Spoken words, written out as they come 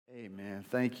Amen.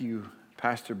 Thank you,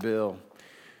 Pastor Bill.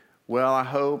 Well, I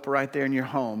hope right there in your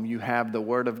home you have the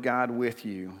Word of God with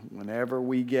you whenever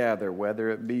we gather,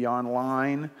 whether it be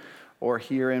online or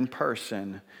here in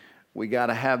person. We got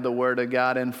to have the Word of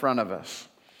God in front of us.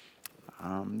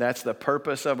 That's the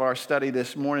purpose of our study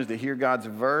this morning, is to hear God's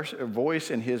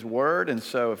voice in His Word. And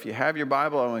so if you have your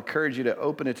Bible, I would encourage you to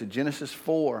open it to Genesis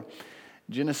 4.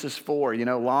 Genesis 4. You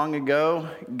know, long ago,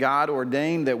 God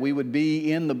ordained that we would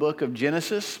be in the book of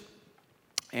Genesis.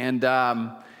 And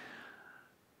to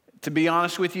be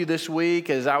honest with you, this week,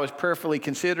 as I was prayerfully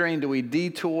considering, do we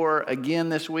detour again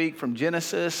this week from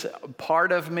Genesis?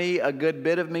 Part of me, a good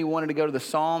bit of me, wanted to go to the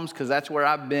Psalms because that's where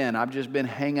I've been. I've just been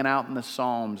hanging out in the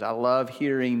Psalms. I love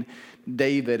hearing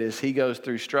David as he goes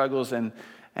through struggles and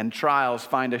trials,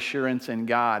 find assurance in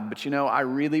God. But you know, I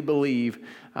really believe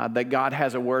that God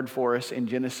has a word for us in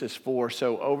Genesis 4.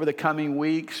 So over the coming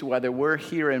weeks, whether we're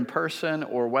here in person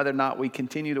or whether or not we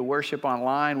continue to worship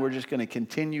online, we're just going to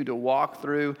continue to walk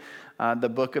through the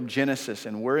book of Genesis.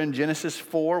 And we're in Genesis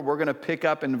 4. We're going to pick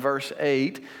up in verse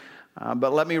 8.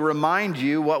 But let me remind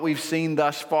you what we've seen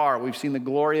thus far. We've seen the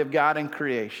glory of God in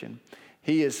creation.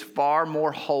 He is far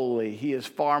more holy. He is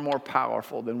far more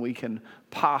powerful than we can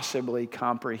possibly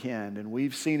comprehend. And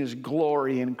we've seen His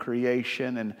glory in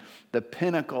creation, and the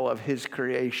pinnacle of His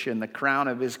creation, the crown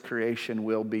of His creation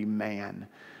will be man.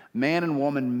 Man and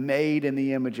woman made in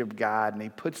the image of God, and He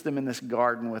puts them in this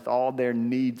garden with all their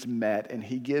needs met, and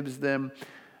He gives them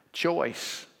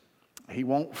choice. He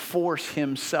won't force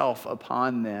Himself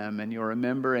upon them. And you'll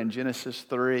remember in Genesis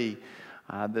 3,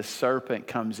 the serpent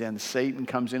comes in, Satan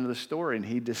comes into the story, and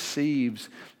he deceives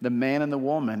the man and the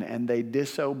woman, and they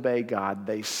disobey God,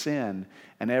 they sin,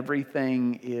 and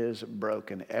everything is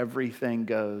broken. Everything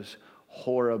goes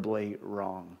horribly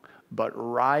wrong. But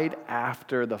right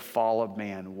after the fall of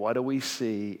man, what do we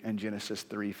see in Genesis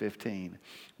 3:15?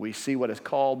 We see what is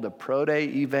called the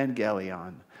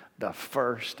proto-evangelion, the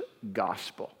first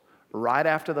gospel. Right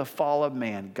after the fall of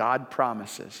man, God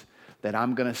promises that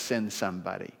I'm going to send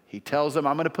somebody. He tells them,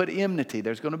 I'm going to put enmity.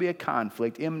 There's going to be a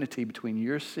conflict, enmity between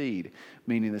your seed,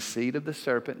 meaning the seed of the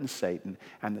serpent and Satan,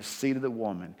 and the seed of the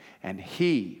woman. And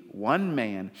he, one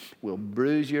man, will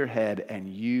bruise your head, and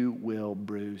you will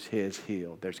bruise his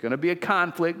heel. There's going to be a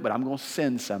conflict, but I'm going to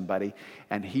send somebody,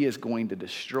 and he is going to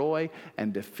destroy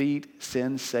and defeat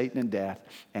sin, Satan, and death,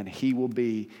 and he will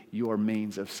be your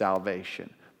means of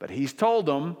salvation. But he's told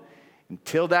them,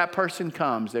 until that person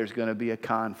comes, there's going to be a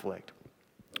conflict.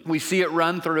 We see it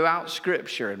run throughout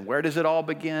Scripture. And where does it all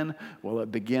begin? Well,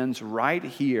 it begins right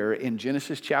here in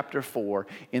Genesis chapter 4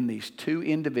 in these two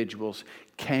individuals,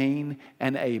 Cain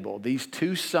and Abel, these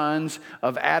two sons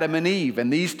of Adam and Eve.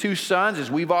 And these two sons, as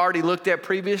we've already looked at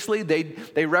previously,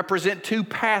 they represent two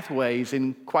pathways.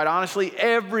 And quite honestly,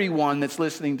 everyone that's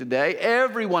listening today,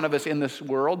 every one of us in this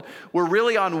world, we're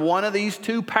really on one of these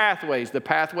two pathways. The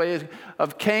pathway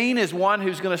of Cain is one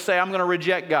who's going to say, I'm going to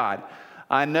reject God.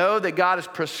 I know that God has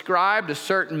prescribed a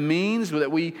certain means that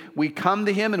we come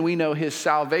to Him and we know His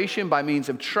salvation by means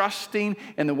of trusting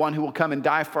in the one who will come and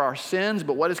die for our sins.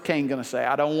 But what is Cain going to say?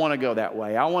 I don't want to go that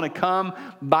way. I want to come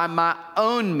by my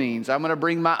own means. I'm going to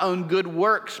bring my own good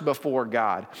works before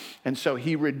God. And so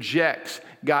he rejects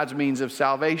God's means of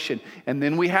salvation. And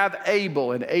then we have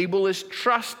Abel, and Abel is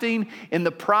trusting in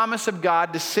the promise of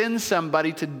God to send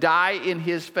somebody to die in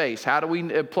his place. How do we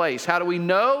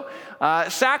know?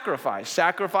 Sacrifice.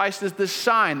 Sacrifice is the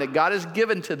sign that God has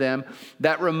given to them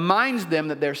that reminds them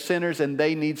that they're sinners and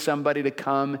they need somebody to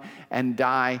come and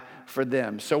die for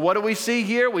them. So what do we see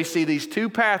here? We see these two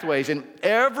pathways, and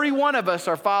every one of us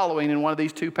are following in one of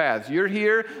these two paths. You're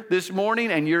here this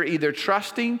morning and you're either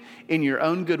trusting in your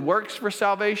own good works for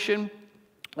salvation,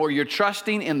 or you're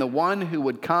trusting in the one who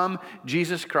would come,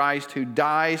 Jesus Christ, who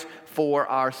dies for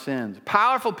our sins.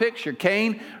 Powerful picture.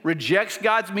 Cain rejects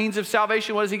God's means of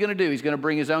salvation. What is he going to do? He's going to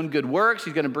bring his own good works.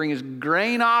 He's going to bring his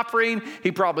grain offering.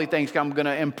 He probably thinks, I'm going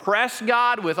to impress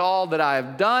God with all that I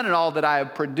have done and all that I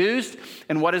have produced.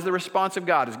 And what is the response of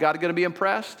God? Is God going to be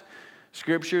impressed?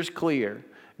 Scripture is clear.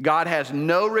 God has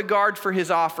no regard for his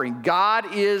offering.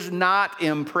 God is not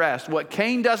impressed. What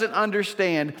Cain doesn't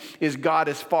understand is God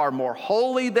is far more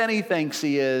holy than he thinks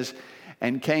he is,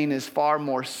 and Cain is far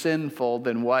more sinful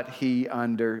than what he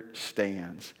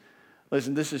understands.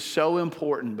 Listen, this is so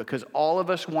important because all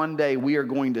of us one day, we are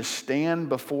going to stand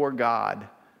before God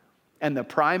And the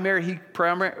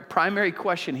primary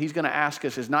question he's going to ask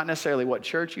us is not necessarily what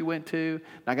church you went to,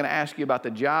 not going to ask you about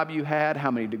the job you had, how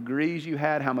many degrees you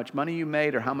had, how much money you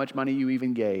made, or how much money you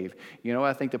even gave. You know what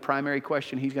I think the primary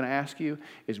question he's going to ask you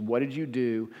is, what did you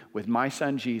do with my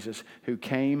son Jesus, who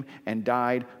came and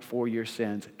died for your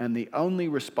sins? And the only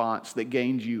response that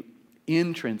gains you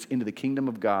entrance into the kingdom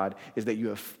of God is that you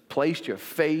have placed your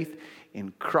faith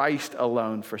in Christ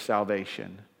alone for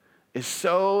salvation. It's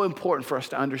so important for us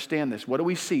to understand this. What do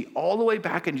we see all the way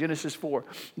back in Genesis 4?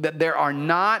 That there are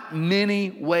not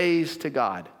many ways to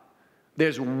God.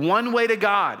 There's one way to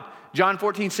God. John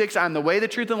 14:6, I am the way, the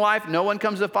truth, and life. No one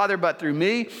comes to the Father but through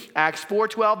me. Acts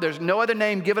 4:12, there's no other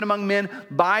name given among men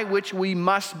by which we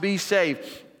must be saved.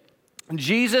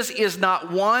 Jesus is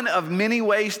not one of many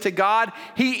ways to God.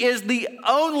 He is the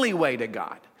only way to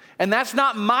God. And that's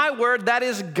not my word, that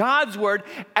is God's word.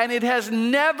 And it has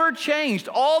never changed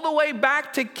all the way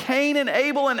back to Cain and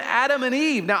Abel and Adam and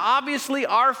Eve. Now, obviously,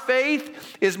 our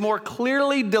faith is more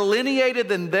clearly delineated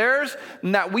than theirs,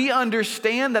 and that we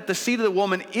understand that the seed of the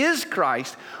woman is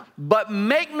Christ. But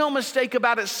make no mistake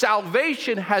about it,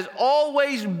 salvation has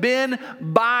always been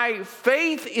by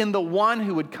faith in the one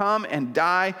who would come and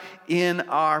die in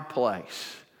our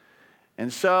place.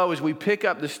 And so as we pick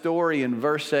up the story in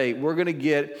verse 8, we're going to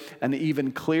get an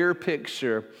even clearer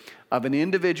picture of an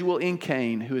individual in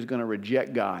Cain who is going to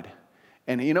reject God.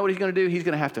 And you know what he's going to do? He's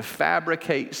going to have to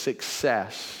fabricate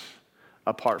success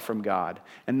apart from God.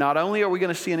 And not only are we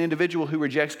going to see an individual who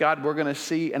rejects God, we're going to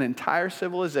see an entire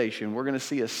civilization. We're going to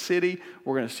see a city.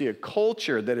 We're going to see a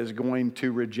culture that is going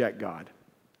to reject God.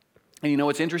 And you know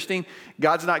what's interesting?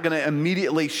 God's not going to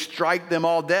immediately strike them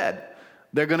all dead.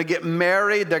 They're going to get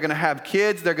married, they're going to have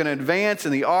kids, they're going to advance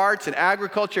in the arts and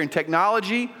agriculture and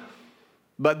technology,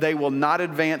 but they will not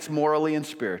advance morally and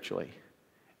spiritually.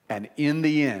 And in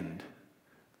the end,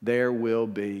 there will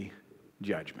be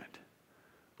judgment.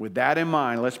 With that in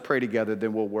mind, let's pray together,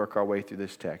 then we'll work our way through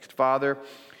this text. Father,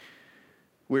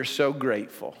 we're so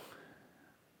grateful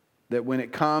that when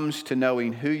it comes to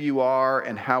knowing who you are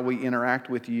and how we interact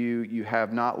with you, you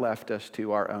have not left us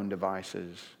to our own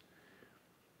devices.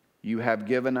 You have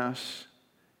given us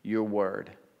your word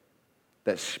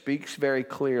that speaks very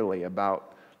clearly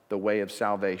about the way of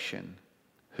salvation,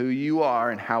 who you are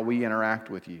and how we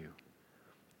interact with you.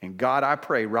 And God, I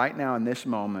pray right now in this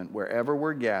moment, wherever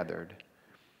we're gathered,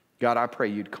 God, I pray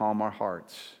you'd calm our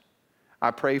hearts.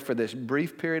 I pray for this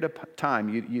brief period of time,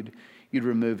 you'd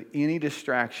remove any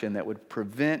distraction that would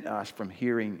prevent us from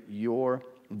hearing your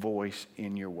voice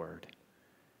in your word.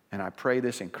 And I pray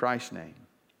this in Christ's name.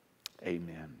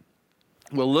 Amen.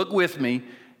 Well, look with me,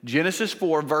 Genesis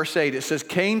 4, verse 8. It says,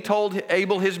 Cain told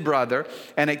Abel his brother,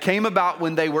 and it came about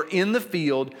when they were in the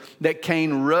field that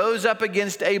Cain rose up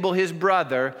against Abel his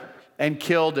brother and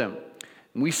killed him.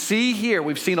 We see here,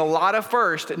 we've seen a lot of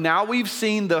first. Now we've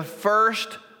seen the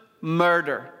first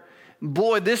murder.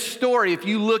 Boy, this story, if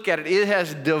you look at it, it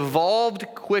has devolved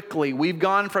quickly. We've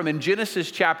gone from in Genesis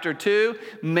chapter 2,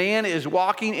 man is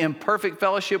walking in perfect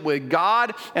fellowship with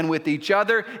God and with each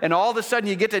other. And all of a sudden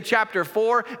you get to chapter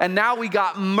 4 and now we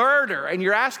got murder. And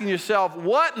you're asking yourself,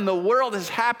 what in the world has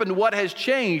happened? What has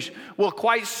changed? Well,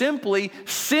 quite simply,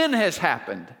 sin has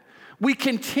happened. We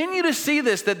continue to see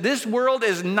this, that this world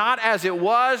is not as it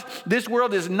was. This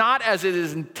world is not as it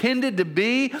is intended to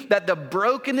be. That the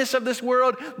brokenness of this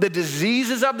world, the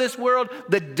diseases of this world,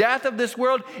 the death of this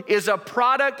world is a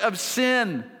product of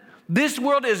sin. This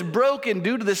world is broken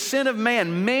due to the sin of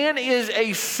man. Man is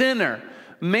a sinner.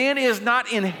 Man is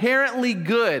not inherently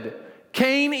good.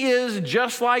 Cain is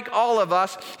just like all of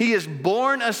us. He is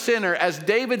born a sinner. As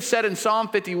David said in Psalm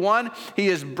 51, he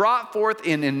is brought forth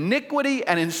in iniquity,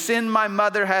 and in sin my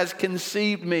mother has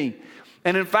conceived me.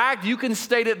 And in fact, you can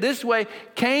state it this way: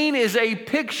 Cain is a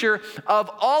picture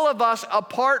of all of us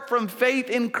apart from faith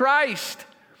in Christ.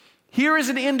 Here is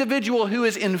an individual who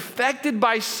is infected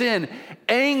by sin.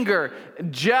 Anger,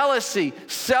 jealousy,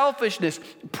 selfishness,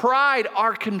 pride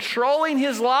are controlling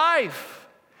his life.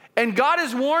 And God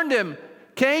has warned him,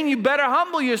 Cain, you better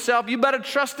humble yourself. You better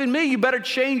trust in me. You better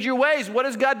change your ways. What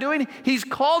is God doing? He's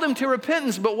called him to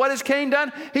repentance. But what has Cain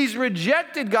done? He's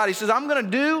rejected God. He says, I'm going to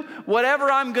do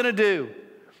whatever I'm going to do.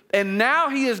 And now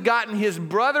he has gotten his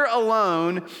brother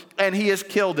alone and he has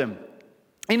killed him.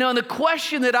 You know, and the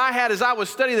question that I had as I was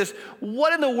studying this,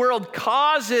 what in the world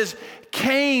causes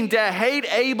Cain to hate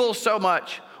Abel so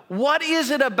much? What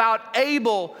is it about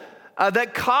Abel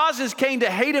that causes Cain to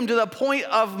hate him to the point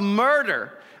of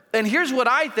murder? And here's what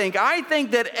I think. I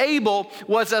think that Abel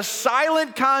was a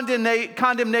silent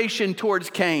condemnation towards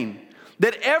Cain.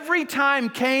 That every time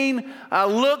Cain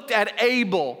looked at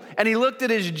Abel and he looked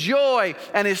at his joy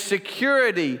and his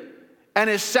security, and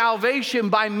his salvation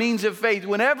by means of faith.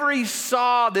 Whenever he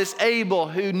saw this Abel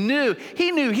he knew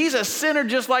he's a sinner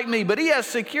just like me, but he has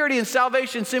security and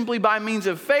salvation simply by means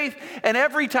of faith. And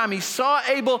every time he saw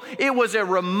Abel, it was a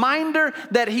reminder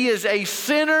that he is a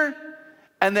sinner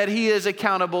and that he is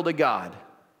accountable to God.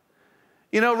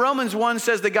 You know, Romans 1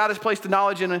 says that God has placed the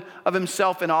knowledge of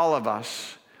himself in all of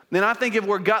us. And I think if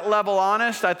we're gut level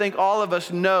honest, I think all of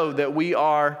us know that we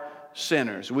are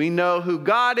sinners. We know who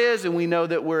God is, and we know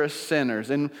that we're sinners.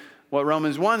 And what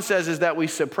Romans 1 says is that we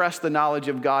suppress the knowledge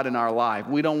of God in our life.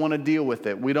 We don't want to deal with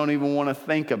it. We don't even want to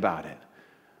think about it.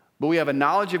 But we have a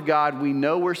knowledge of God. We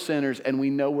know we're sinners, and we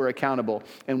know we're accountable.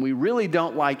 And we really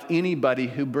don't like anybody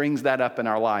who brings that up in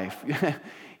our life.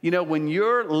 You know, when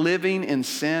you're living in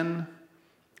sin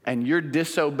and you're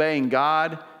disobeying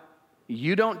God,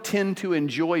 you don't tend to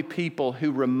enjoy people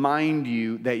who remind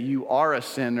you that you are a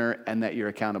sinner and that you're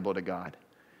accountable to God.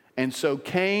 And so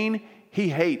Cain, he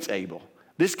hates Abel.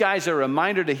 This guy's a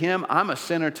reminder to him, I'm a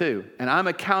sinner too, and I'm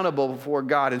accountable before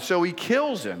God. And so he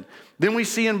kills him. Then we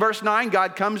see in verse 9,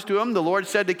 God comes to him. The Lord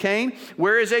said to Cain,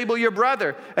 where is Abel your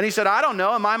brother? And he said, I don't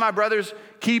know. Am I my brother's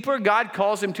keeper? God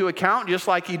calls him to account just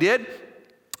like he did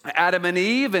Adam and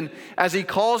Eve, and as he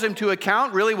calls him to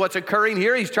account, really what's occurring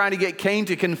here, he's trying to get Cain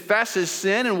to confess his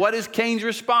sin. And what is Cain's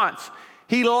response?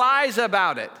 He lies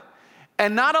about it.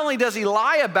 And not only does he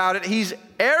lie about it, he's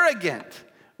arrogant,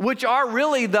 which are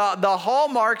really the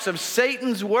hallmarks of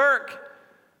Satan's work.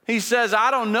 He says, I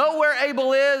don't know where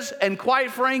Abel is, and quite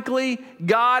frankly,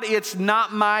 God, it's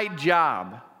not my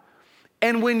job.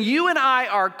 And when you and I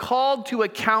are called to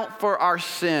account for our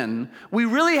sin, we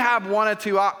really have one of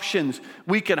two options.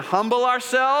 We can humble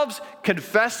ourselves,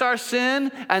 confess our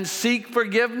sin, and seek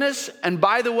forgiveness. And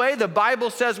by the way, the Bible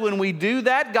says when we do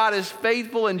that, God is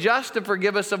faithful and just to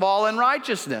forgive us of all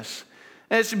unrighteousness.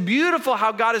 And it's beautiful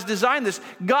how God has designed this.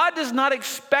 God does not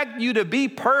expect you to be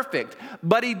perfect,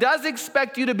 but he does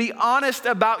expect you to be honest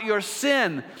about your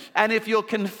sin. And if you'll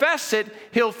confess it,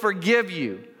 he'll forgive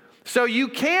you. So you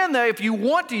can, if you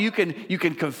want to, you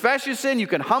can confess your sin, you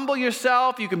can humble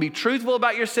yourself, you can be truthful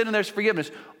about your sin, and there's forgiveness.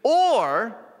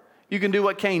 Or you can do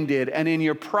what Cain did, and in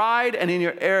your pride and in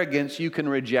your arrogance, you can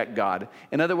reject God.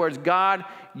 In other words, God,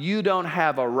 you don't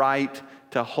have a right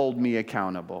to hold me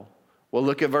accountable. Well,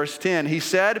 look at verse 10. He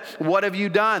said, what have you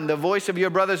done? The voice of your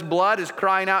brother's blood is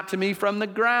crying out to me from the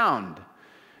ground.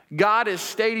 God is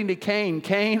stating to Cain,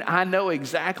 Cain, I know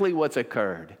exactly what's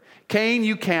occurred. Cain,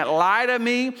 you can't lie to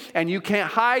me and you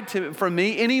can't hide from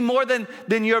me any more than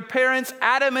your parents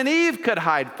Adam and Eve could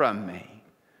hide from me.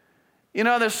 You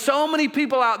know, there's so many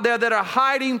people out there that are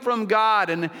hiding from God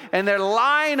and they're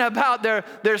lying about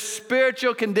their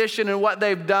spiritual condition and what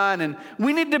they've done. And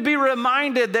we need to be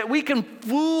reminded that we can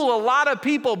fool a lot of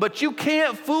people, but you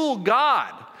can't fool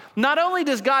God. Not only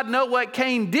does God know what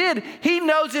Cain did, he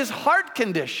knows his heart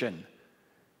condition.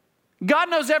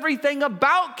 God knows everything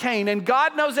about Cain, and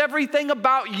God knows everything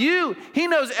about you. He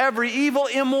knows every evil,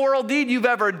 immoral deed you've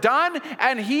ever done,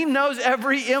 and he knows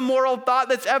every immoral thought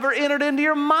that's ever entered into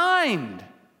your mind.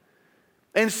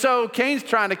 And so Cain's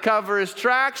trying to cover his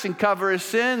tracks and cover his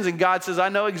sins, and God says, I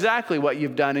know exactly what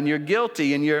you've done, and you're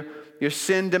guilty, and your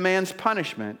sin demands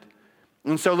punishment.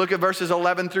 And so look at verses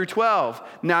 11 through 12.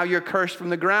 Now you're cursed from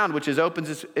the ground, which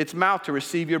opens its mouth to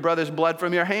receive your brother's blood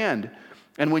from your hand.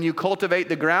 And when you cultivate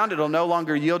the ground, it'll no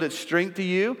longer yield its strength to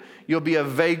you. You'll be a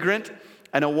vagrant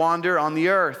and a wanderer on the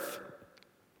earth.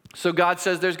 So God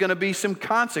says there's going to be some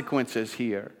consequences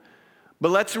here.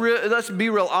 But let's be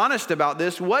real honest about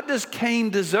this. What does Cain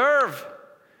deserve?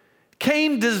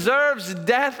 Cain deserves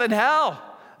death and hell.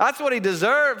 That's what he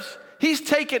deserves. He's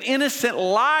taken innocent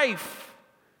life.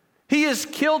 He has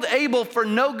killed Abel for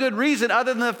no good reason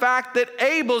other than the fact that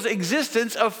Abel's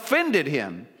existence offended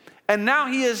him. And now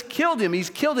he has killed him. He's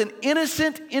killed an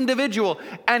innocent individual.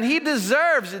 And he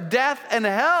deserves death and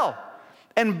hell.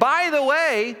 And by the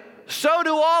way, so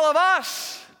do all of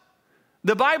us.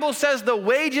 The Bible says the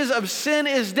wages of sin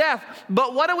is death.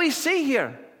 But what do we see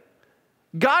here?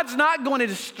 God's not going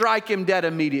to strike him dead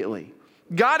immediately.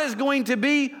 God is going to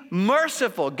be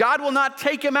merciful. God will not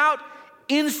take him out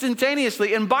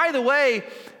instantaneously. And by the way,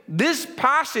 this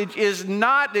passage is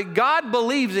not that God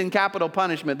believes in capital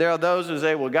punishment. There are those who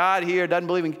say, well, God here doesn't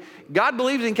believe in. God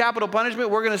believes in capital punishment.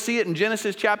 We're going to see it in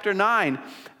Genesis chapter 9.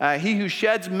 He who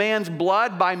sheds man's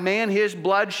blood, by man his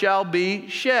blood shall be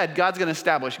shed. God's going to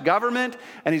establish government,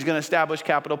 and he's going to establish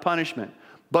capital punishment.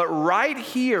 But right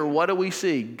here, what do we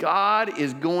see? God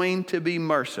is going to be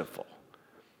merciful.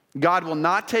 God will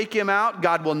not take him out.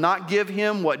 God will not give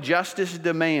him what justice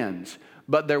demands,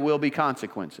 but there will be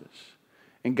consequences.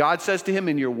 And God says to him,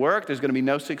 in your work, there's going to be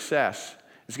no success.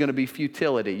 It's going to be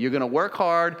futility. You're going to work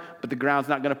hard, but the ground's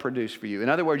not going to produce for you. In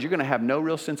other words, you're going to have no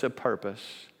real sense of purpose.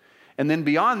 And then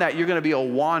beyond that, you're going to be a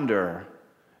wanderer.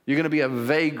 You're going to be a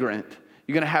vagrant.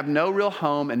 You're going to have no real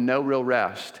home and no real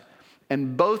rest.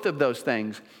 And both of those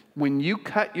things, when you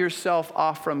cut yourself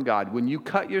off from God, when you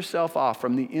cut yourself off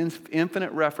from the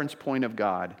infinite reference point of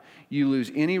God, you lose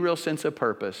any real sense of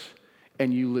purpose,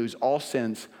 and you lose all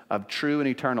sense of true and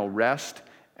eternal rest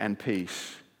and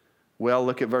peace. Well,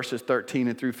 look at verses 13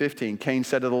 and through 15. Cain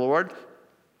said to the Lord,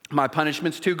 my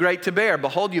punishment's too great to bear.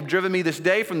 Behold, you've driven me this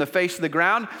day from the face of the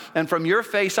ground, and from your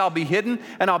face I'll be hidden,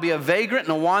 and I'll be a vagrant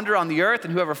and a wanderer on the earth,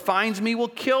 and whoever finds me will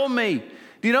kill me.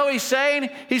 Do you know what he's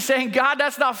saying? He's saying, God,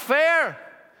 that's not fair.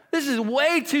 This is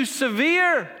way too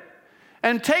severe.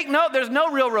 And take note, there's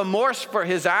no real remorse for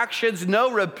his actions,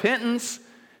 no repentance.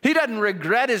 He doesn't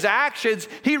regret his actions.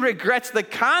 He regrets the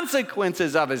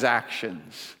consequences of his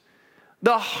actions.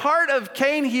 The heart of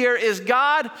Cain here is,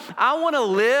 God, I want to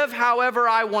live however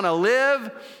I want to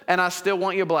live, and I still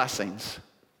want your blessings.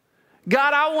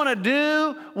 God, I want to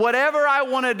do whatever I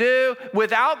want to do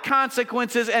without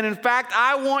consequences, and in fact,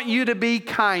 I want you to be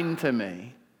kind to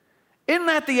me. Isn't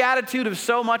that the attitude of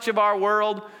so much of our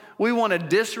world? We want to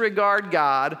disregard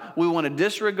God. We want to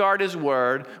disregard his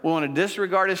word. We want to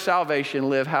disregard his salvation,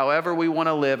 live however we want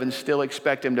to live, and still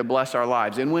expect him to bless our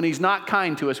lives. And when he's not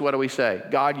kind to us, what do we say?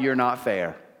 God, you're not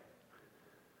fair.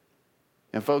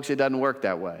 And folks, it doesn't work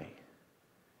that way.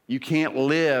 You can't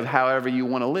live however you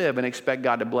want to live and expect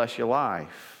God to bless your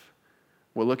life.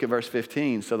 Well, look at verse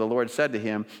 15. So the Lord said to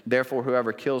him, therefore,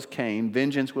 whoever kills Cain,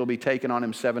 vengeance will be taken on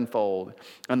him sevenfold.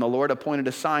 And the Lord appointed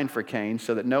a sign for Cain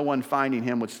so that no one finding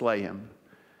him would slay him.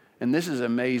 And this is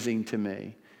amazing to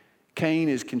me. Cain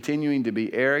is continuing to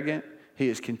be arrogant. He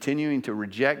is continuing to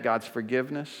reject God's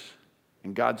forgiveness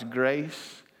and God's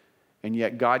grace. And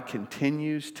yet God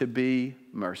continues to be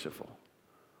merciful.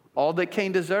 All that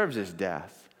Cain deserves is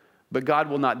death. But God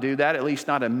will not do that, at least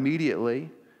not immediately.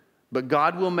 But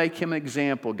God will make him an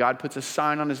example. God puts a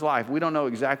sign on his life. We don't know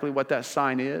exactly what that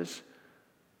sign is.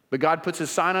 But God puts a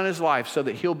sign on his life so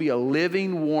that he'll be a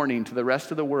living warning to the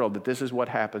rest of the world that this is what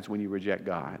happens when you reject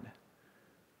God.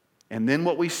 And then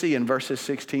what we see in verses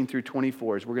 16 through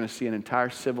 24 is we're going to see an entire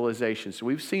civilization. So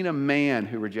we've seen a man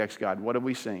who rejects God. What have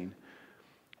we seen?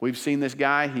 We've seen this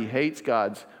guy. He hates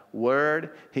God's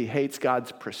word. He hates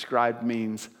God's prescribed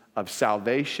means of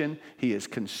salvation. He is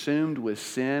consumed with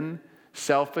sin.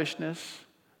 Selfishness,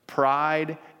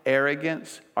 pride,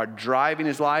 arrogance are driving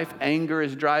his life. Anger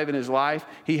is driving his life.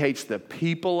 He hates the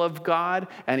people of God,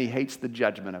 and he hates the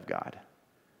judgment of God.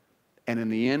 And in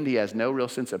the end, he has no real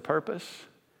sense of purpose,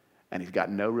 and he's got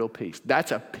no real peace.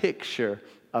 That's a picture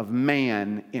of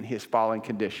man in his fallen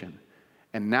condition.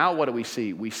 And now what do we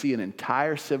see? We see an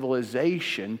entire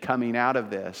civilization coming out of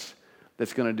this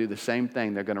that's going to do the same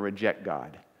thing. They're going to reject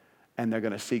God, and they're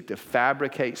going to seek to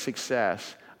fabricate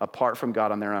success apart from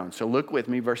God on their own. So look with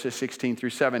me, verses 16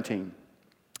 through 17.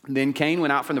 Then Cain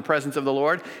went out from the presence of the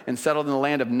Lord and settled in the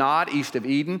land of Nod, east of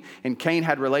Eden. And Cain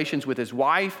had relations with his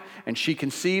wife, and she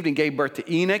conceived and gave birth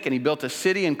to Enoch. And he built a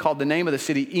city and called the name of the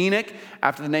city Enoch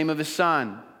after the name of his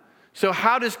son. So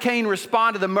how does Cain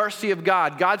respond to the mercy of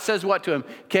God? God says what to him?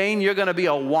 Cain, you're going to be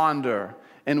a wanderer.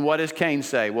 And what does Cain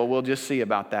say? Well, we'll just see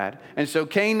about that. And so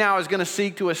Cain now is going to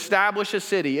seek to establish a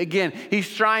city. Again,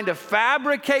 he's trying to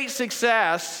fabricate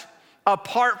success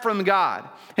apart from God.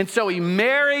 And so he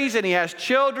marries and he has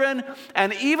children.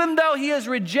 And even though he has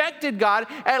rejected God,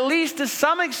 at least to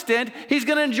some extent, he's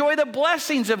going to enjoy the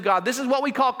blessings of God. This is what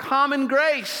we call common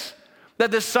grace. That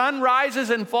the sun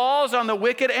rises and falls on the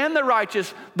wicked and the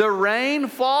righteous. The rain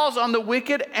falls on the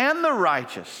wicked and the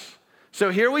righteous. So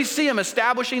here we see him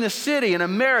establishing a city and a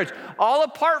marriage, all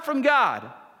apart from God,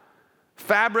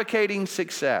 fabricating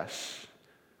success.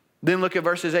 Then look at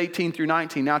verses 18 through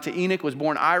 19. Now to Enoch was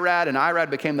born Irad, and Irad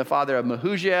became the father of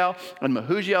Mehujael, and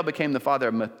Mehujael became the father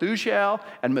of Methushael,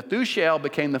 and Methushael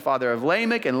became the father of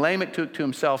Lamech, and Lamech took to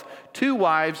himself two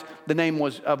wives. The name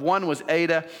of one was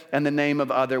Ada, and the name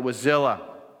of other was Zillah.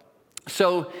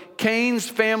 So Cain's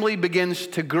family begins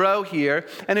to grow here.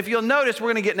 And if you'll notice,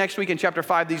 we're going to get next week in chapter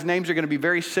 5, these names are going to be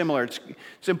very similar. It's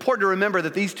important to remember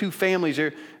that these two families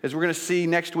are, as we're going to see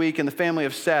next week in the family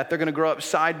of Seth, they're going to grow up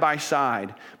side by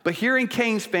side. But here in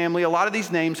Cain's family, a lot of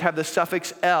these names have the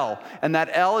suffix El, and that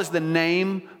El is the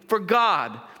name for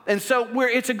God. And so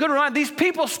it's a good reminder, these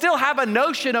people still have a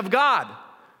notion of God.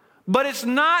 But it's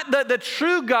not the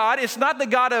true God. It's not the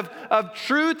God of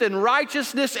truth and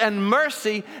righteousness and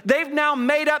mercy. They've now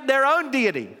made up their own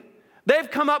deity. They've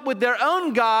come up with their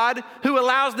own God who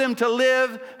allows them to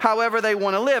live however they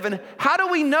want to live. And how do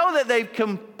we know that they've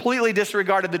completely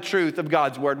disregarded the truth of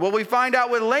God's word? Well, we find out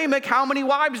with Lamech, how many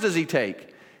wives does he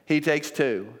take? He takes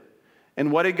 2.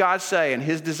 And what did God say in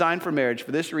his design for marriage?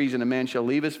 For this reason, a man shall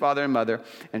leave his father and mother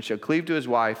and shall cleave to his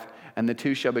wife, and the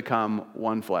 2 shall become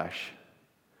one flesh.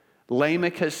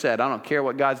 Lamech has said, I don't care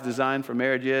what God's design for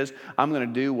marriage is. I'm going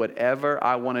to do whatever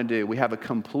I want to do. We have a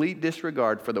complete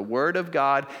disregard for the word of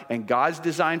God and God's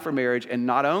design for marriage. And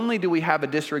not only do we have a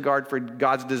disregard for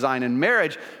God's design in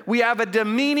marriage, we have a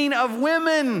demeaning of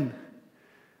women.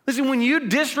 Listen, when you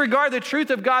disregard the truth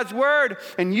of God's word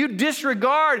and you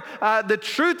disregard the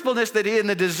truthfulness that and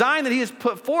the design that he has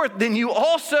put forth, then you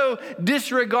also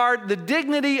disregard the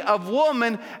dignity of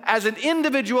woman as an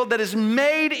individual that is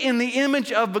made in the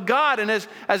image of God. And as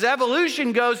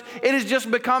evolution goes, it has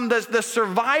just become the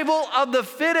survival of the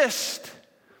fittest.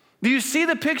 Do you see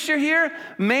the picture here?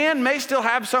 Man may still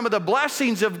have some of the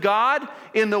blessings of God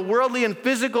in the worldly and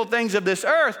physical things of this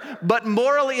earth, but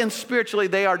morally and spiritually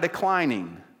they are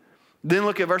declining. Then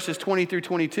look at verses 20 through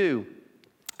 22.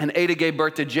 And Ada gave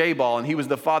birth to Jabal, and he was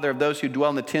the father of those who dwell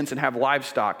in the tents and have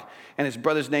livestock. And his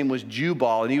brother's name was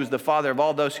Jubal, and he was the father of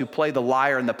all those who play the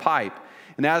lyre and the pipe.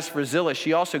 And as for Zillah,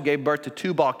 she also gave birth to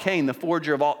Tubal-Cain, the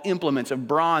forger of all implements of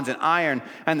bronze and iron.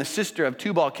 And the sister of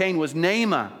Tubal-Cain was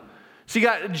Naamah. So you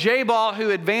got Jabal who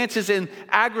advances in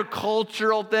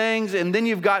agricultural things, and then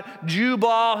you've got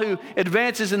Jubal who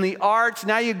advances in the arts.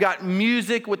 Now you've got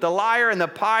music with the lyre and the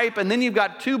pipe, and then you've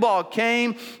got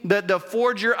Tubal-Cain, the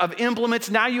forger of implements.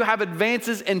 Now you have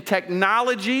advances in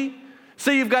technology. So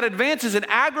you've got advances in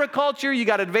agriculture, you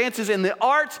got advances in the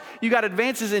arts, you got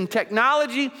advances in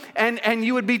technology, and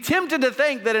you would be tempted to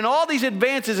think that in all these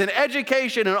advances in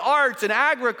education and arts and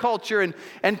agriculture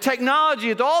and technology,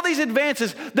 with all these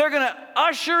advances, they're going to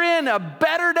usher in a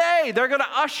better day. They're going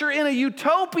to usher in a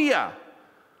utopia.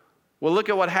 Well, look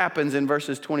at what happens in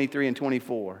verses 23 and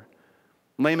 24.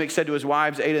 Lamech said to his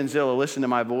wives, Ada and Zillah, listen to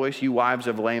my voice, you wives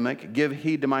of Lamech. Give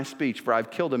heed to my speech, for I've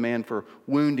killed a man for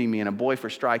wounding me and a boy for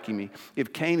striking me.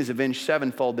 If Cain is avenged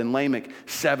 7-fold, then Lamech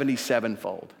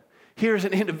 77-fold. Here's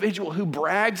an individual who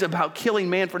brags about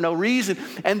killing man for no reason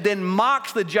and then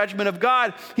mocks the judgment of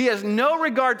God. He has no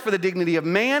regard for the dignity of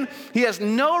man. He has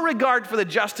no regard for the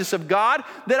justice of God,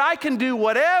 that I can do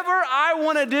whatever I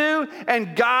want to do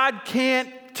and God can't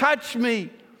touch me.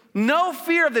 No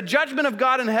fear of the judgment of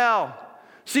God in hell.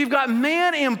 So you've got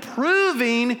man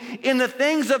improving in the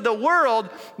things of the world,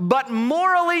 but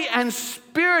morally and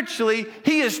spiritually,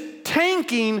 he is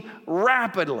tanking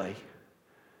rapidly.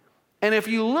 And if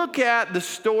you look at the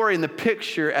story and the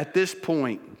picture at this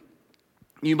point,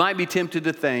 you might be tempted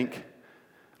to think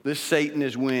that Satan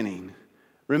is winning.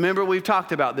 Remember, we've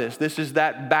talked about this. This is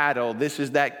that battle. This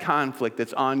is that conflict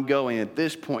that's ongoing. At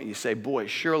this point, you say, boy, it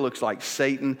sure looks like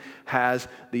Satan has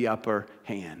the upper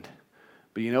hand.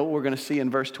 But you know what we're going to see in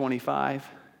verse 25?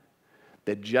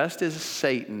 That just as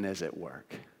Satan is at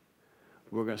work,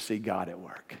 we're going to see God at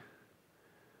work.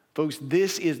 Folks,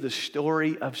 this is the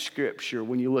story of Scripture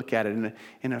when you look at it.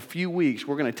 In a few weeks,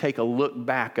 we're going to take a look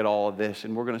back at all of this,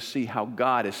 and we're going to see how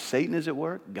God, as Satan is at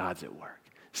work, God's at work.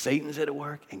 Satan's at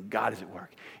work, and God is at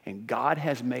work. And God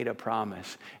has made a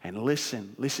promise. And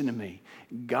listen to me.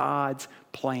 God's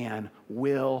plan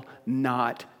will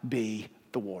not be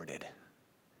thwarted.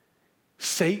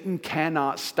 Satan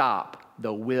cannot stop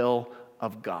the will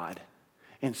of God.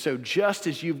 And so just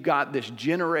as you've got this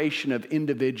generation of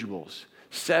individuals,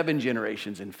 7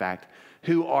 generations in fact,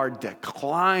 who are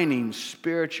declining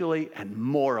spiritually and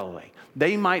morally.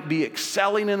 They might be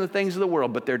excelling in the things of the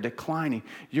world, but they're declining.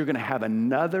 You're going to have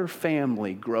another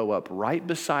family grow up right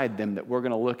beside them that we're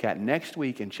going to look at next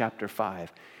week in chapter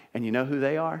 5. And you know who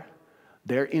they are?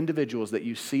 They're individuals that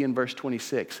you see in verse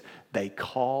 26. They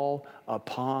call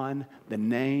upon the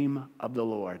name of the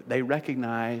Lord. They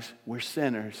recognize we're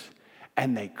sinners,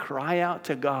 and they cry out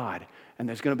to God. And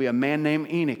there's going to be a man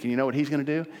named Enoch, and you know what he's going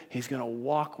to do? He's going to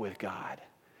walk with God.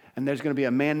 And there's going to be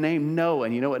a man named Noah,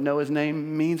 and you know what Noah's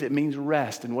name means? It means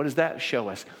rest. And what does that show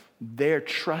us? They're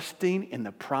trusting in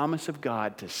the promise of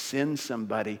God to send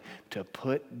somebody to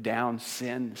put down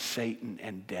sin, Satan,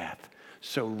 and death.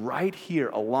 So right here,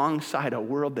 alongside a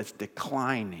world that's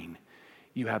declining,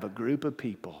 you have a group of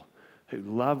people who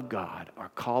love God,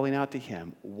 are calling out to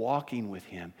Him, walking with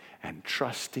Him, and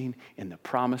trusting in the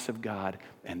promise of God,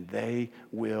 and they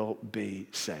will be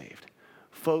saved.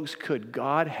 Folks, could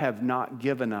God have not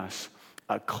given us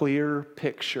a clear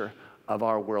picture of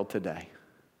our world today?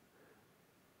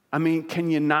 I mean,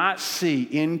 can you not see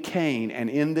in Cain and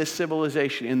in this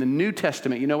civilization, in the New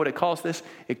Testament, you know what it calls this?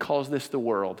 It calls this the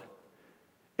world.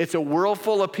 It's a world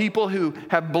full of people who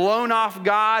have blown off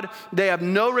God. They have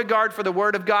no regard for the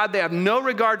Word of God. They have no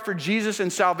regard for Jesus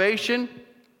and salvation.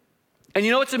 And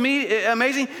you know what's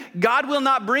amazing? God will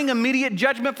not bring immediate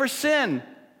judgment for sin.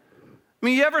 I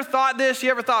mean, you ever thought this?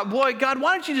 You ever thought, boy, God,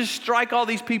 why don't you just strike all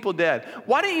these people dead?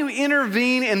 Why don't you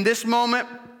intervene in this moment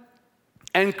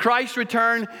and Christ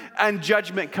return and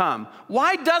judgment come?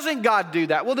 Why doesn't God do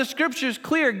that? Well, the scripture is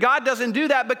clear. God doesn't do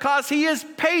that because he is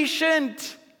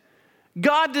patient.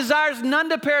 God desires none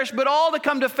to perish, but all to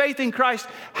come to faith in Christ.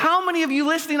 How many of you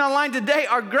listening online today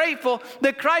are grateful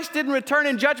that Christ didn't return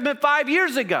in judgment 5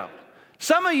 years ago?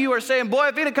 Some of you are saying, boy,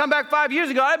 if he'd have come back 5 years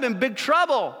ago, I'd have been in big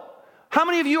trouble. How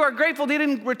many of you are grateful that he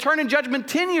didn't return in judgment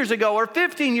 10 years ago or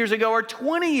 15 years ago or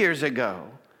 20 years ago?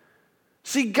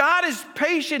 See, God is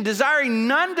patient, desiring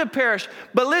none to perish.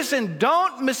 But listen,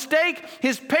 don't mistake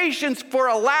his patience for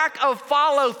a lack of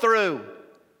follow-through.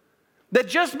 That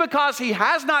just because he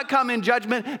has not come in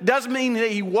judgment doesn't mean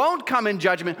that he won't come in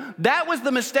judgment. That was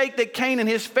the mistake that Cain and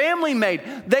his family made.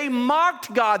 They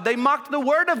mocked God. They mocked the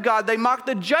word of God. They mocked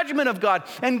the judgment of God.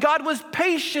 And God was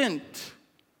patient.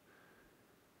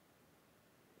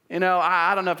 You know,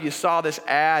 I don't know if you saw this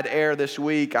ad air this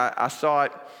week. I saw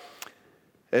it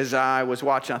as I was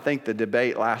watching, I think, the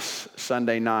debate last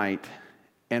Sunday night.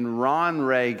 And Ron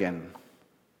Reagan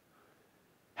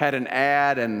had an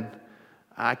ad, and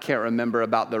I can't remember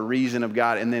about the reason of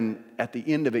God. And then at the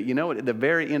end of it, you know what? At the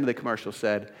very end of the commercial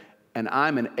said, and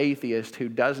I'm an atheist who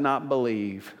does not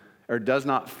believe or does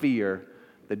not fear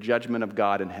the judgment of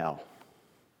God in hell.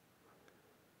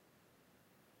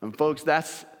 And folks,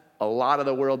 that's a lot of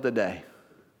the world today.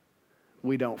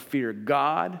 We don't fear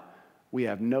God. We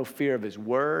have no fear of his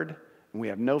word. And we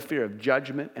have no fear of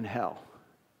judgment and hell.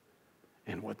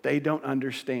 And what they don't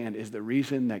understand is the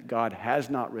reason that God has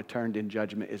not returned in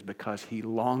judgment is because he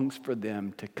longs for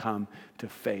them to come to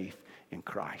faith in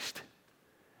Christ.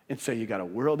 And so you got a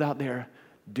world out there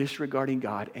disregarding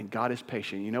God, and God is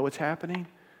patient. You know what's happening?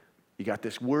 You got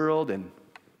this world, and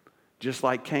just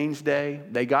like Cain's day,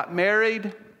 they got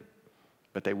married,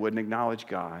 but they wouldn't acknowledge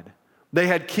God. They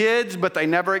had kids, but they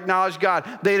never acknowledged God.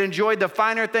 They had enjoyed the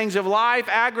finer things of life,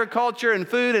 agriculture and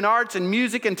food and arts and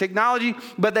music and technology,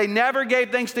 but they never gave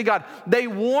thanks to God. They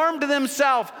warmed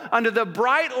themselves under the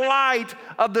bright light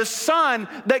of the sun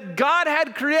that God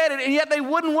had created, and yet they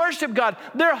wouldn't worship God.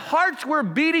 Their hearts were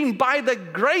beating by the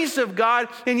grace of God,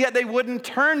 and yet they wouldn't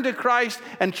turn to Christ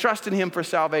and trust in him for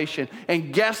salvation.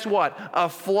 And guess what? A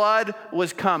flood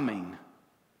was coming.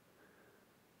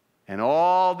 And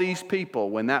all these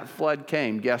people, when that flood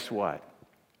came, guess what?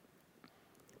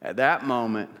 At that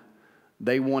moment,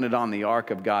 they wanted on the ark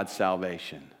of God's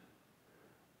salvation.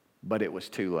 But it was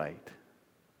too late.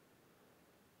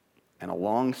 And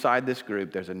alongside this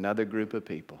group, there's another group of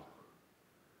people.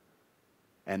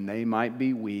 And they might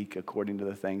be weak according to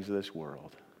the things of this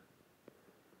world.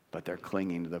 But they're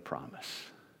clinging to the promise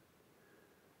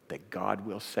that God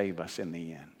will save us in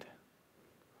the end.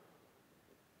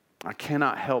 I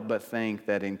cannot help but think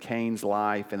that in Cain's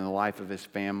life and in the life of his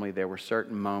family, there were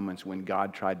certain moments when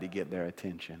God tried to get their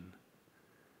attention.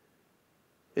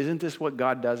 Isn't this what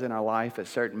God does in our life? At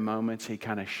certain moments, he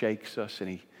kind of shakes us and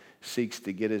he seeks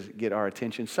to get our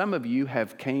attention. Some of you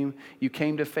came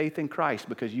to faith in Christ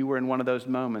because you were in one of those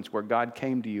moments where God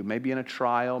came to you, maybe in a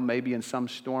trial, maybe in some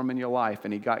storm in your life,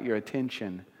 and he got your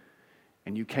attention.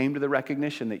 And you came to the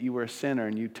recognition that you were a sinner,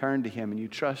 and you turned to him, and you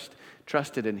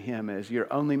trusted in him as your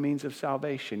only means of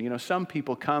salvation. You know, some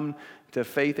people come to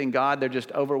faith in God. They're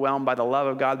just overwhelmed by the love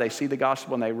of God. They see the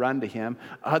gospel and they run to him.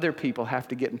 Other people have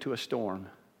to get into a storm.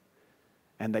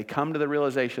 And they come to the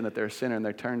realization that they're a sinner, and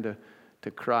they turn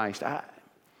to Christ.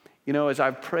 As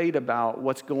I've prayed about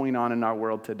what's going on in our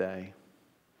world today,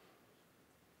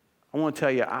 I want to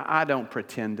tell you, I don't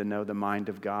pretend to know the mind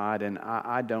of God, and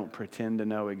I don't pretend to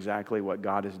know exactly what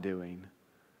God is doing.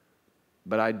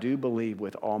 But I do believe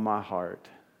with all my heart,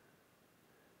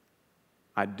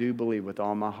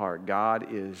 God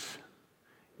is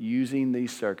using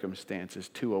these circumstances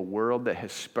to a world that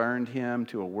has spurned him,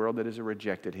 to a world that has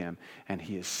rejected him, and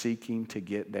he is seeking to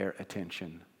get their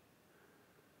attention.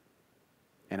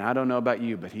 And I don't know about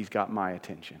you, but he's got my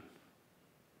attention.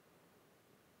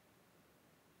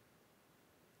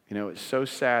 You know, it's so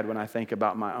sad when I think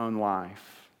about my own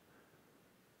life.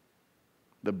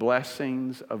 The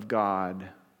blessings of God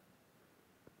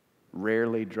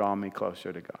rarely draw me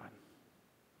closer to God.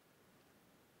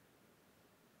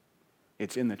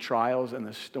 It's in the trials and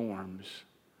the storms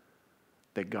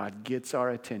that God gets our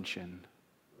attention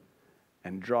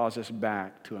and draws us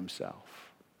back to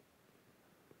himself.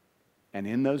 And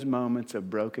in those moments of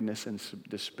brokenness and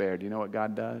despair, do you know what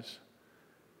God does?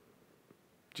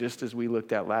 Just as we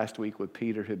looked at last week with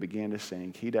Peter who began to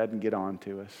sink, he doesn't get on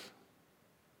to us.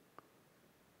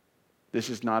 This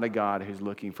is not a God who's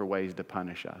looking for ways to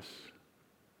punish us.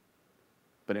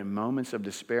 But in moments of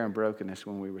despair and brokenness,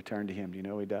 when we return to him, do you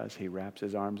know what he does? He wraps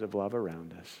his arms of love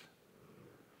around us.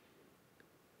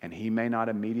 And he may not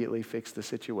immediately fix the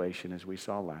situation as we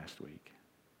saw last week.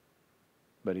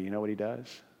 But you know what he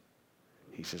does?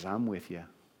 He says, I'm with you.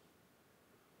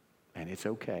 And it's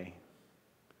okay.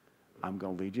 I'm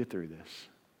going to lead you through this.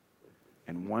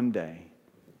 And one day,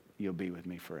 you'll be with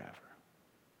me forever.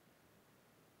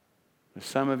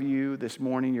 Some of you this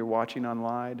morning, you're watching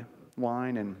online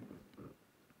and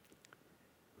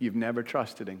you've never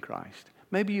trusted in Christ.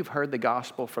 Maybe you've heard the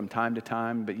gospel from time to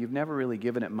time, but you've never really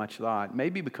given it much thought.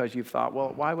 Maybe because you've thought,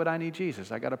 well, why would I need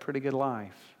Jesus? I got a pretty good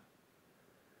life.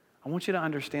 I want you to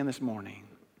understand this morning.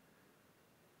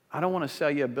 I don't want to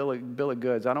sell you a bill of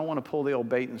goods. I don't want to pull the old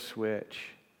bait and switch.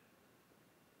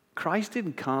 Christ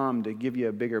didn't come to give you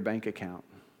a bigger bank account.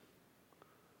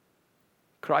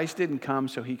 Christ didn't come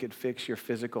so he could fix your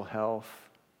physical health.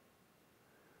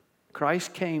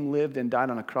 Christ came, lived, and died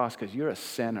on a cross because you're a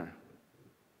sinner.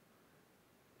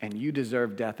 And you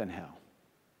deserve death and hell.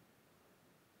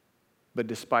 But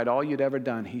despite all you'd ever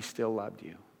done, he still loved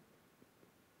you.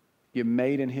 You're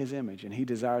made in his image, and he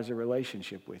desires a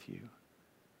relationship with you.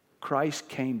 Christ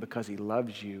came because he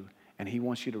loves you, and he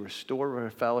wants you to restore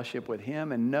a fellowship with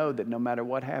him and know that no matter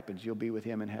what happens, you'll be with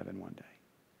him in heaven one day.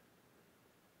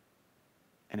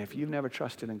 And if you've never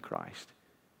trusted in Christ,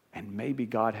 and maybe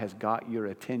God has got your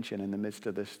attention in the midst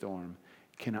of this storm,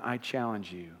 can I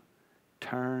challenge you?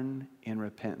 Turn in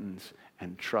repentance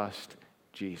and trust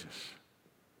Jesus.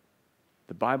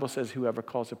 The Bible says whoever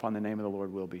calls upon the name of the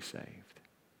Lord will be saved.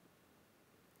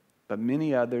 But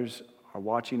many others are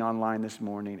watching online this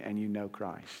morning and you know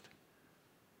Christ.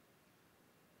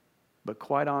 But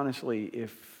quite honestly,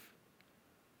 if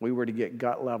we were to get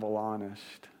gut level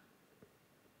honest,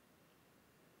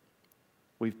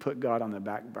 we've put God on the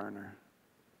back burner.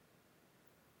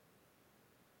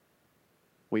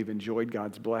 We've enjoyed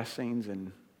God's blessings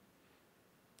and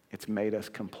it's made us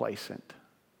complacent.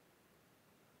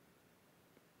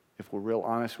 If we're real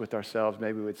honest with ourselves,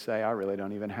 maybe we'd say, I really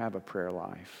don't even have a prayer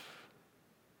life.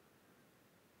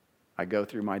 I go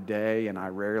through my day and I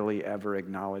rarely ever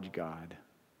acknowledge God.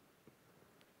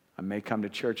 I may come to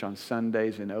church on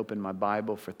Sundays and open my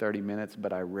Bible for 30 minutes,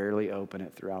 but I rarely open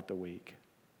it throughout the week.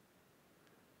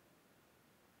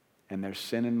 And there's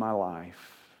sin in my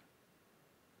life.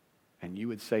 And you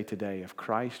would say today, if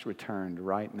Christ returned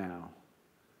right now,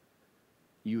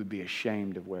 you would be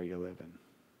ashamed of where you're living.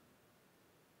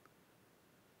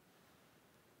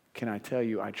 Can I tell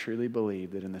you, I truly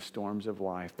believe that in the storms of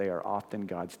life, they are often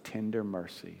God's tender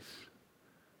mercies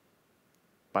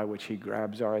by which he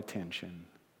grabs our attention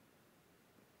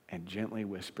and gently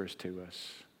whispers to us,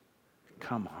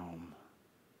 come home.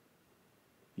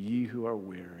 Ye who are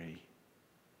weary,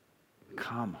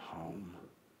 come home.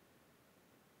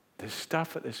 The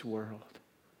stuff of this world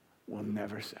will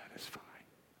never satisfy.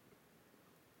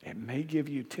 It may give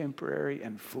you temporary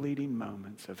and fleeting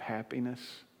moments of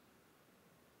happiness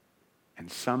and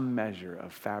some measure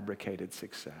of fabricated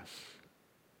success.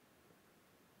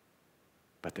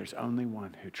 But there's only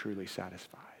one who truly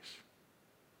satisfies.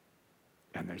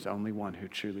 And there's only one who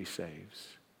truly saves.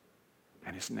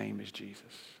 And his name is Jesus.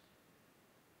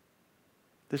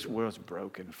 This world's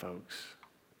broken, folks.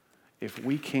 If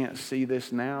we can't see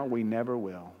this now, we never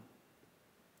will.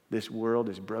 This world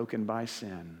is broken by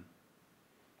sin.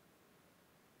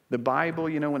 The Bible,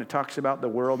 when it talks about the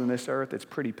world and this earth, it's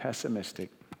pretty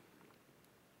pessimistic.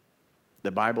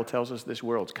 The Bible tells us this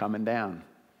world's coming down.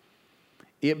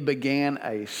 It began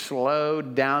a slow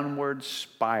downward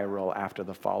spiral after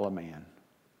the fall of man.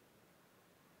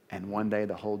 And one day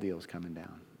the whole deal's coming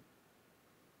down.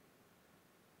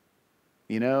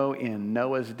 In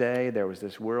Noah's day, there was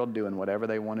this world doing whatever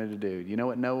they wanted to do. You know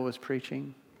what Noah was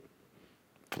preaching?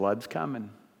 Flood's coming.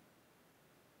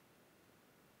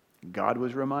 God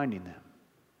was reminding them.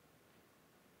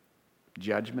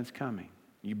 Judgment's coming.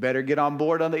 You better get on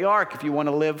board on the ark if you want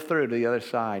to live through to the other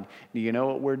side. Do you know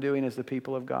what we're doing as the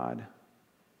people of God?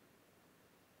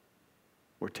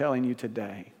 We're telling you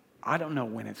today, I don't know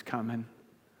when it's coming,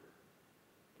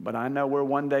 but I know we're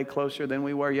one day closer than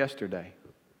we were yesterday.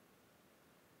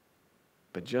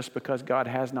 But just because God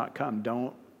has not come,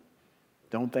 don't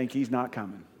think he's not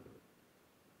coming.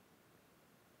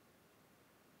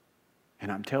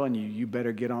 And I'm telling you, you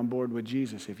better get on board with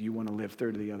Jesus if you want to live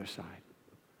through to the other side.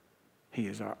 He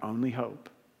is our only hope,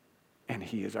 and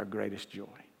he is our greatest joy.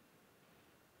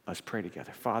 Let's pray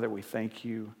together. Father, we thank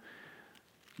you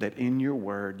that in your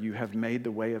word you have made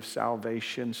the way of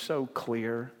salvation so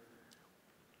clear,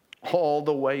 all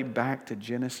the way back to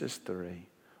Genesis 3.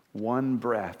 One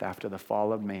breath after the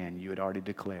fall of man, you had already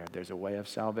declared there's a way of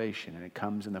salvation, and it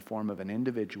comes in the form of an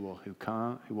individual who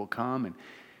will come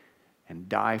and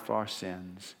die for our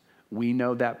sins. We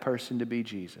know that person to be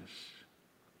Jesus.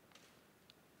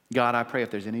 God, I pray if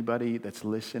there's anybody that's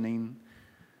listening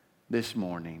this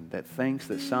morning that thinks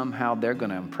that somehow they're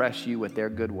going to impress you with their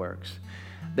good works.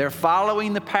 They're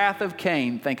following the path of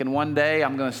Cain, thinking one day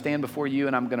I'm going to stand before you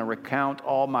and I'm going to recount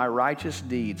all my righteous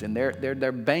deeds. And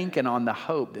they're banking on the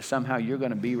hope that somehow you're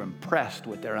going to be impressed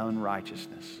with their own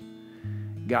righteousness.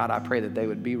 God, I pray that they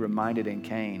would be reminded in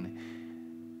Cain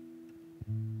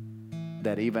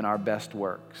that even our best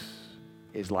works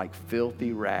is like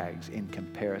filthy rags in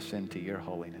comparison to your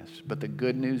holiness. But the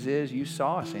good news is you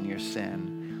saw us in your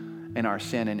sin. In our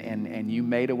sin, and you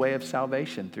made a way of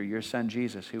salvation through your son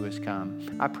Jesus who has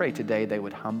come. I pray today they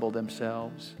would humble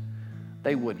themselves.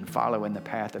 They wouldn't follow in the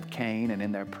path of Cain and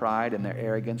in their pride and their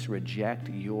arrogance reject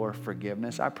your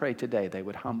forgiveness. I pray today they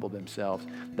would humble themselves.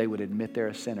 They would admit they're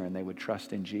a sinner and they would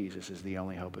trust in Jesus as the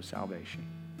only hope of salvation.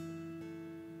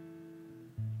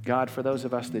 God, for those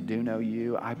of us that do know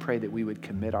you, I pray that we would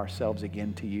commit ourselves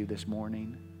again to you this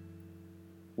morning.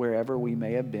 Wherever we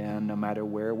may have been, no matter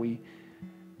where we've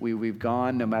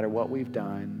gone, no matter what we've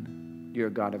done, you're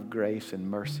a God of grace and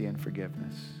mercy and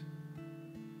forgiveness.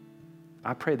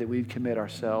 I pray that we'd commit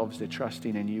ourselves to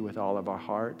trusting in you with all of our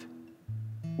heart.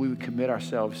 We would commit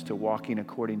ourselves to walking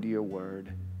according to your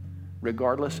word,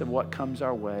 regardless of what comes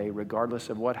our way, regardless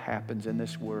of what happens in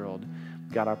this world.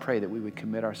 God, I pray that we would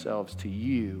commit ourselves to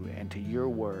you and to your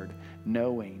word,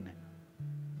 knowing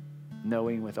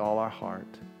with all our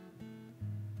heart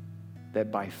that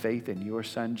by faith in your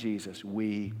son Jesus,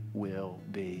 we will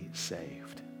be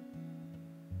saved.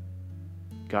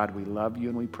 God, we love you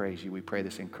and we praise you. We pray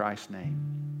this in Christ's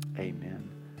name. Amen.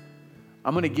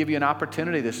 I'm going to give you an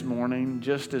opportunity this morning,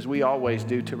 just as we always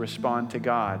do, to respond to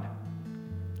God.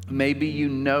 Maybe you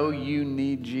know you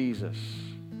need Jesus.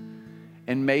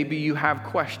 And maybe you have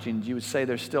questions. You would say,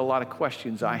 there's still a lot of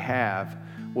questions I have.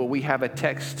 Well, we have a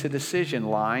text to decision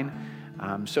line.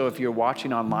 So if you're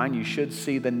watching online, you should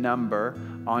see the number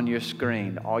on your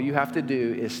screen. All you have to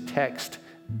do is text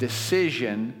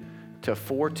decision to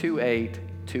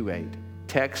 42828.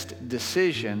 Text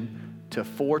decision to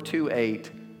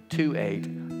 42828,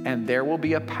 and there will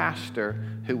be a pastor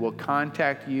who will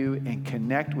contact you and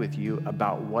connect with you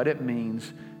about what it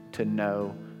means to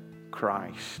know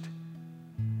Christ.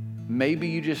 Maybe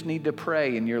you just need to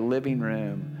pray in your living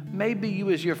room. Maybe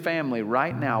you as your family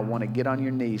right now want to get on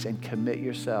your knees and commit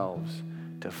yourselves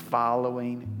to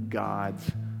following God's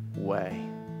way.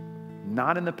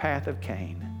 Not in the path of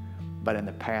Cain, but in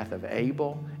the path of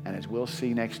Abel, and as we'll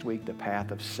see next week, the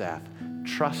path of Seth.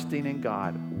 Trusting in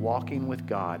God, walking with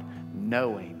God,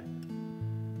 knowing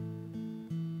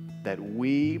that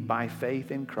we, by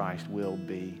faith in Christ, will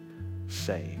be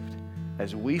saved.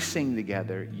 As we sing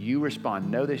together, you respond.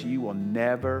 Know this, you will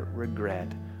never regret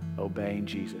obeying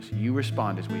Jesus. You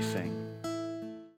respond as we sing.